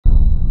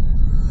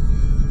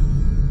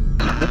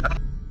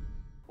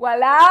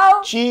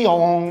Walau.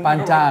 Ciong.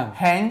 Pantang.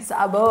 Heng.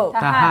 Sabo.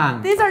 Tahan.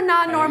 These are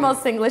not normal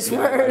Singlish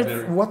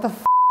words. What the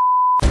f?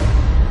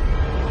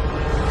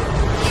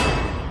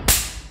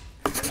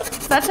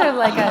 Such a I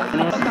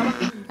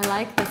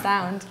like the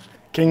sound.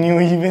 Can you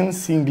even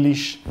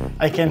Singlish?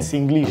 I can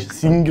Singlish.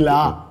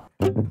 Singla.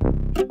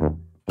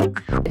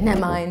 Never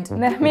mind.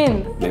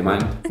 Nehmin. Never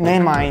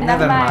mind.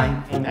 Never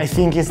mind. I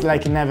think it's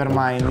like never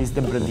mind is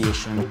the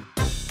abbreviation.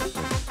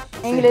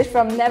 English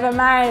from never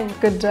mind.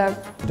 Good job.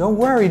 Don't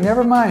worry,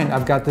 never mind.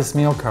 I've got this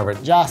meal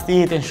covered. Just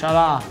eat,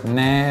 inshallah.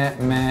 Ne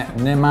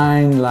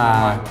mind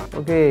la.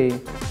 Okay.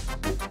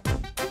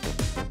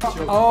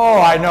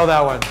 Oh, I know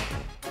that one.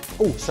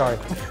 Oh, sorry.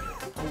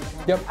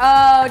 Yep.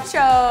 Oh,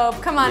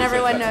 chop. Come on,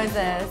 everyone knows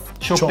this.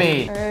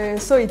 Choppy.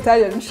 So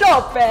Italian.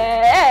 Chope.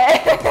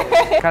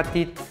 Cut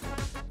it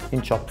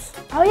in chops.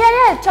 Oh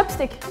yeah,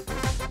 chopstick.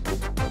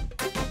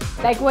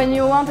 Like when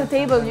you want a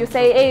table, you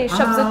say, hey,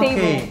 chop the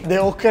table. The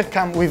hawker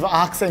come with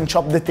axe and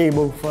chop the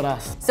table for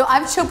us. So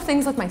I've chopped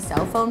things with my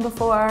cell phone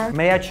before.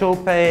 May I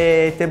chop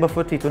a table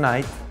for tea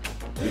tonight?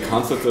 The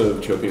concept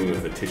of chopping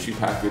with a tissue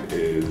packet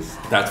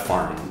that's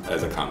foreign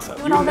as a concept.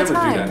 You would never do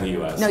that in the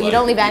US. No, you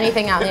don't leave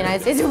anything out in the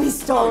United States, it will be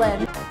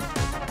stolen.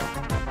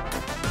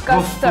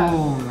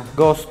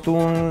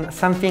 Ghostun,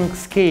 something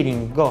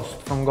scaring,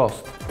 ghost, from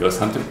ghost. Ghost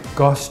hunting?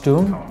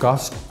 Ghostun?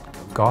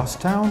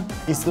 Ghost town?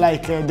 It's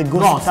like the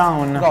ghost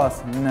town.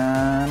 Ghost.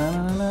 Na, na,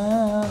 na,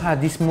 na. Ah,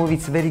 this movie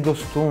is very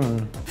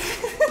ghostun.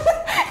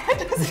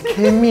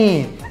 Scare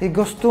me, it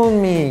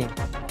ghostun me.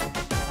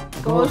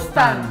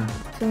 Ghostan.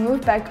 To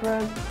move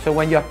backward. So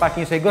when you're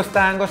packing, you say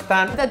ghostan,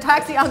 ghostan. The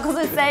taxi uncles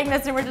are saying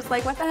this and we're just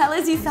like, what the hell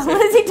is he saying?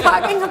 What is he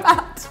talking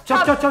about?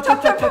 Chop, chop, chop,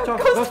 chop, chop, chop, chop.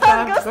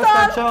 Ghostan,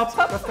 chop,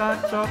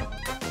 ghostan, chop.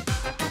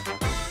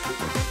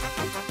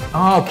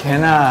 Oh,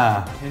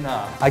 kenna.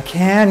 I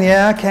can,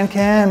 yeah, can.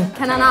 Can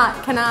or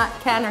not? Can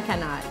or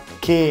cannot?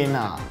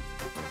 Kena.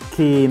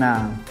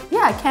 Kina.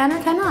 Yeah, can or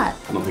cannot.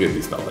 I don't think it'd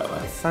be spelled that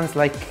way. Sounds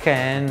like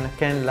can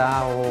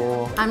la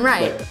or... I'm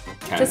right.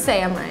 Can. Just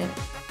say I'm right.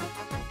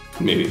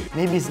 Maybe.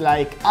 Maybe it's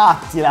like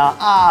Attila,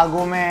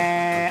 come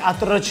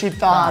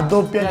atrocità,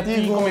 doppia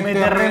T come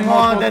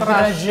terremoto e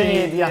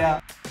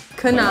tragedia.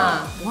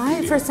 Kana.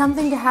 Why for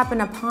something to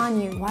happen upon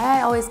you? Why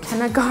I always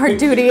kinda guard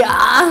duty?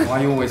 Ah.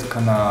 Why you always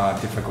kinda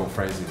difficult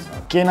phrases?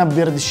 Kena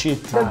bird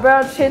shit. The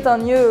bird shit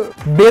on you.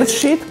 Bird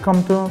shit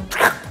come to...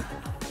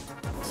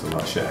 So a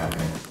lot of shit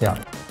happening. Yeah.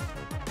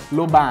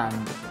 Lobang.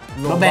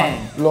 Lobang.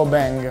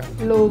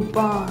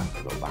 Loban.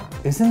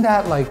 Isn't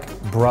that like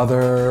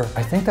brother?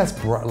 I think that's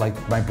like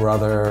my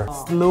brother.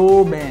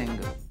 Slow bang.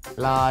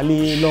 La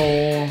li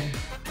lo.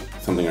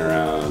 Something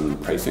around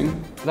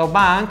pricing?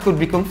 Lobang could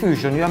be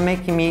confusion. You are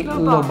making me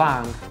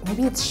lobang.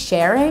 Maybe it's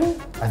sharing?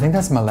 I think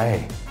that's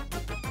Malay.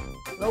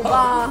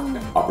 Lobang.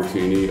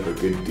 Opportunity or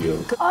good deal.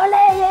 Oh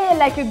yeah,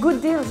 like a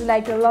good deal,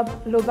 like a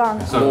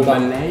loban. So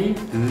Malay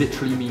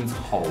literally means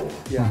hole.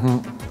 Yeah.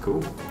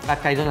 Cool.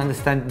 Like I don't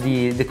understand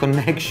the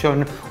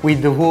connection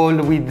with the whole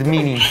with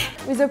meaning.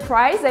 With the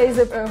price, there is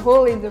a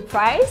hole in the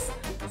price,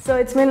 so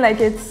it means like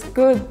it's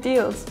good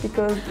deals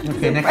because.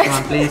 Okay, next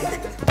one, please.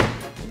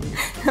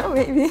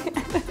 Maybe.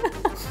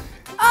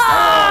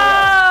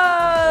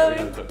 Oh!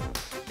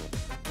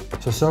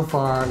 So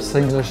far,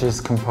 Singlish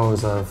is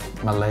composed of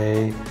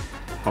Malay,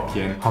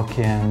 Hokkien,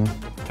 Hokkien,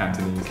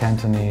 Cantonese.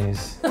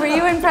 Cantonese. Were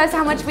you impressed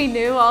how much we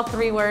knew, all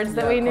 3 words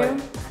that we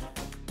knew?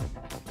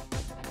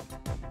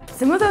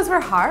 Some of those were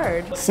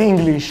hard.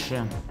 Singlish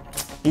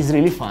is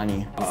really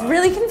funny. It's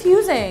really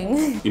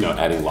confusing. You know,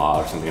 adding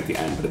law or something at the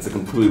end, but it's a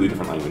completely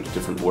different language.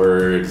 Different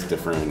words,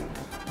 different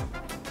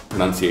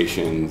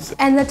pronunciations.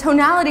 And the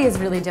tonality is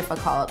really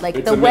difficult.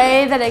 Like the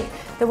way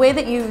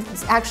that you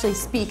actually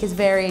speak is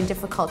very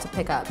difficult to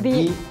pick up.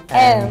 The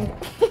end.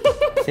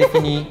 C'est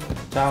fini.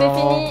 Ciao. C'est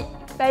fini.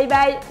 Bye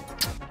bye.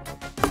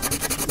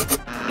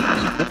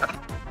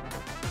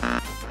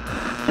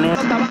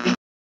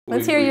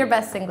 Let's hear your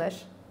best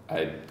Singlish.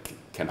 I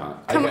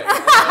cannot. There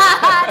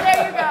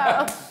you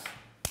go.